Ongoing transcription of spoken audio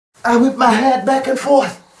I whip my head back and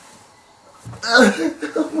forth.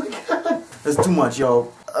 Oh my God. That's too much,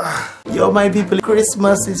 yo. Yo, my people,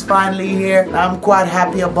 Christmas is finally here. I'm quite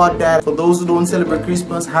happy about that. For those who don't celebrate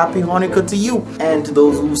Christmas, happy Hanukkah to you. And to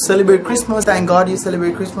those who celebrate Christmas, thank God you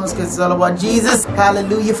celebrate Christmas because it's all about Jesus.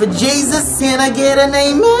 Hallelujah for Jesus. Can I get an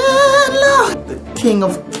amen, Lord? The King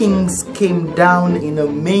of Kings came down in a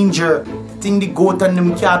manger. Thing the goat and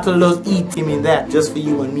them cattle does eat him in that. Just for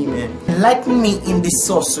you and me, man. Enlighten me in this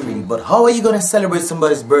sorcery. But how are you gonna celebrate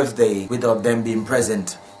somebody's birthday without them being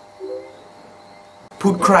present?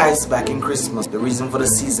 Put Christ back in Christmas. The reason for the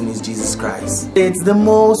season is Jesus Christ. It's the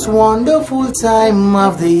most wonderful time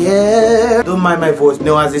of the year. Don't mind my voice. You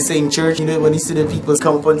know, as they say in church, you know, when you see the people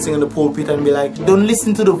come up and sing on the pulpit and be like, don't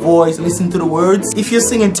listen to the voice, listen to the words. If you're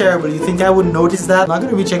singing terribly, you think I would notice that? I'm not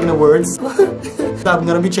gonna be checking the words. I'm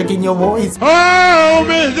gonna be checking your voice. Oh,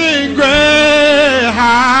 Missing Grace,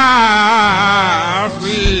 how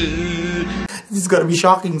sweet. This is gonna be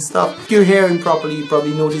shocking stuff. If you're hearing properly, you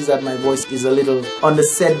probably notice that my voice is a little on the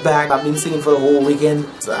setback. I've been singing for the whole weekend,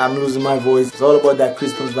 so I'm losing my voice. It's all about that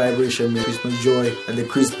Christmas vibration, man. Christmas joy that the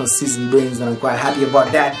Christmas season brings, and I'm quite happy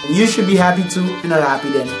about that. And you should be happy too. If you're not happy,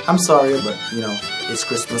 then I'm sorry, but you know, it's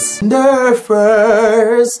Christmas. The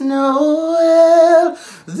first Noel,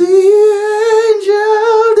 the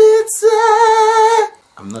angel did say.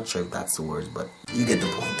 I'm not sure if that's the words, but you get the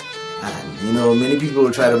point. And you know, many people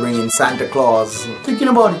will try to bring in Santa Claus. Thinking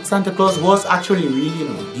about it, Santa Claus was actually real, you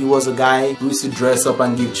know. He was a guy who used to dress up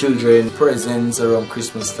and give children presents around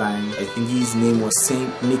Christmas time. I think his name was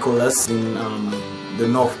Saint Nicholas in the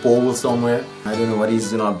North Pole somewhere. I don't know what he's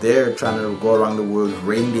doing up there, trying to go around the world with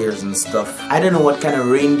reindeers and stuff. I don't know what kind of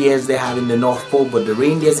reindeers they have in the North Pole, but the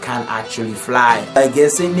reindeers can't actually fly. I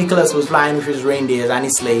guess Saint Nicholas was flying with his reindeers and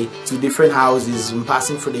his sleigh to different houses and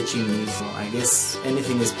passing through the chimneys. So I guess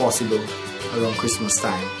anything is possible around Christmas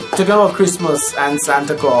time. Talking about Christmas and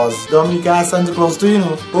Santa Claus, Dominica has Santa Claus too, you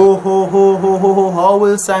know. Oh ho ho ho ho ho, how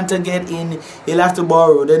will Santa get in? He'll have to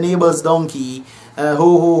borrow the neighbor's donkey. Ho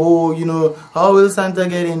ho ho, you know, how will Santa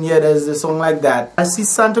get in? Yeah, there's a song like that. I see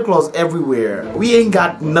Santa Claus everywhere. We ain't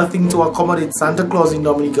got nothing to accommodate Santa Claus in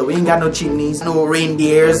Dominica. We ain't got no chimneys, no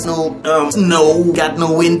reindeers, no snow, got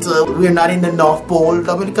no winter. We're not in the North Pole.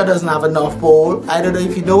 Dominica doesn't have a North Pole. I don't know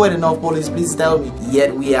if you know where the North Pole is, please tell me.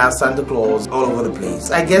 Yet we have Santa Claus all over the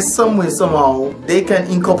place. I guess some way, somehow, they can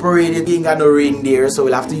incorporate it. We ain't got no reindeer, so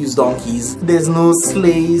we'll have to use donkeys. There's no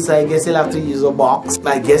sleighs, I guess you'll have to use a box.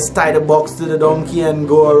 I guess tie the box to the donkey and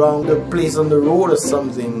go around the place on the road or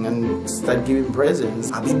something and start giving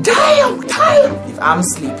presents. I'll be damn tired if I'm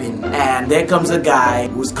sleeping and there comes a guy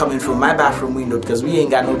who's coming from my bathroom window because we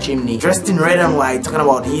ain't got no chimney, dressed in red and white, talking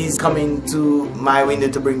about he's coming to my window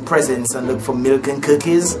to bring presents and look for milk and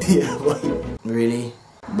cookies. Yeah, boy. Really?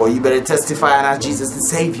 Boy, you better testify and ask Jesus to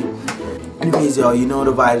save you. Anyways, y'all, you know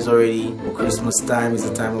the vibes already. For Christmas time is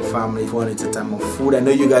a time of family fun, it's a time of food. I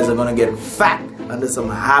know you guys are gonna get fat under some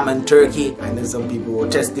ham and turkey. I know some people were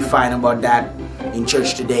testifying about that in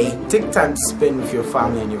church today. Take time to spend with your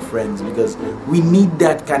family and your friends because we need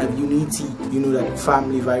that kind of unity, you know, that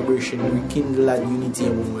family vibration, rekindle that unity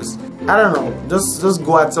among us. I don't know, just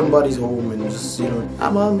go at somebody's home and just, you know,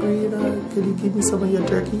 I'm hungry, you know, could you give me some of your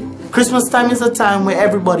turkey? Christmas time is a time where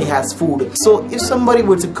everybody has food. So if somebody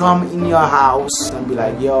were to come in your house and be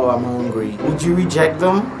like, yo, I'm hungry, would you reject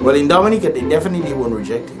them? Well, in Dominica, they definitely won't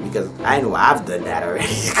reject you because I know I've done that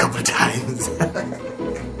already a couple of times.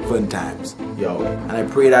 Fun times, yo. And I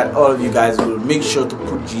pray that all of you guys will make sure to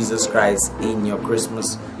put Jesus Christ in your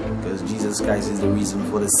Christmas because Jesus Christ is the reason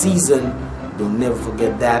for the season. Don't never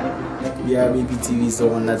forget that. Yeah, BPTV is the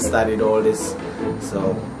one that started all this.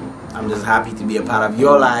 So I'm just happy to be a part of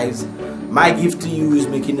your lives. My gift to you is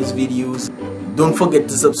making these videos. Don't forget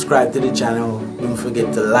to subscribe to the channel. Don't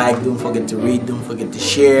forget to like. Don't forget to read. Don't forget to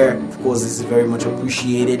share. Of course, this is very much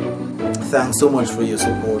appreciated. Thanks so much for your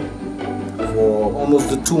support for almost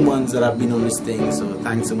the 2 months that I've been on this thing. So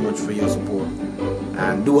thanks so much for your support.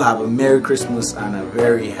 And do have a Merry Christmas and a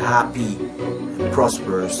very happy and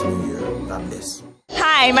prosperous New Year. God bless.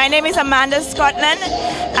 Hi, my name is Amanda Scotland.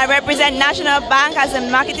 I represent National Bank as a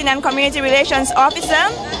Marketing and Community Relations Officer.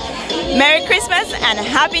 Merry Christmas and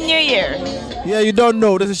Happy New Year. Yeah, you don't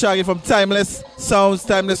know. This is Shaggy from Timeless Sounds,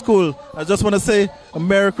 Timeless Cool. I just want to say a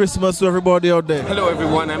Merry Christmas to everybody out there. Hello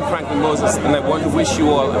everyone, I'm Franklin Moses and I want to wish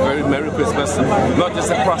you all a very Merry Christmas, not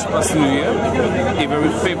just a prosperous New Year, a very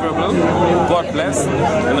favorable, God bless,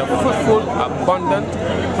 and a fruitful, abundant,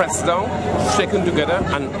 pressed down, shaken together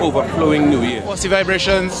and overflowing New Year. Positive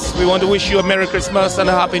vibrations, we want to wish you a Merry Christmas and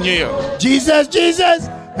a Happy New Year. Jesus, Jesus,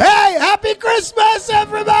 hey, Happy Christmas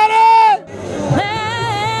everybody!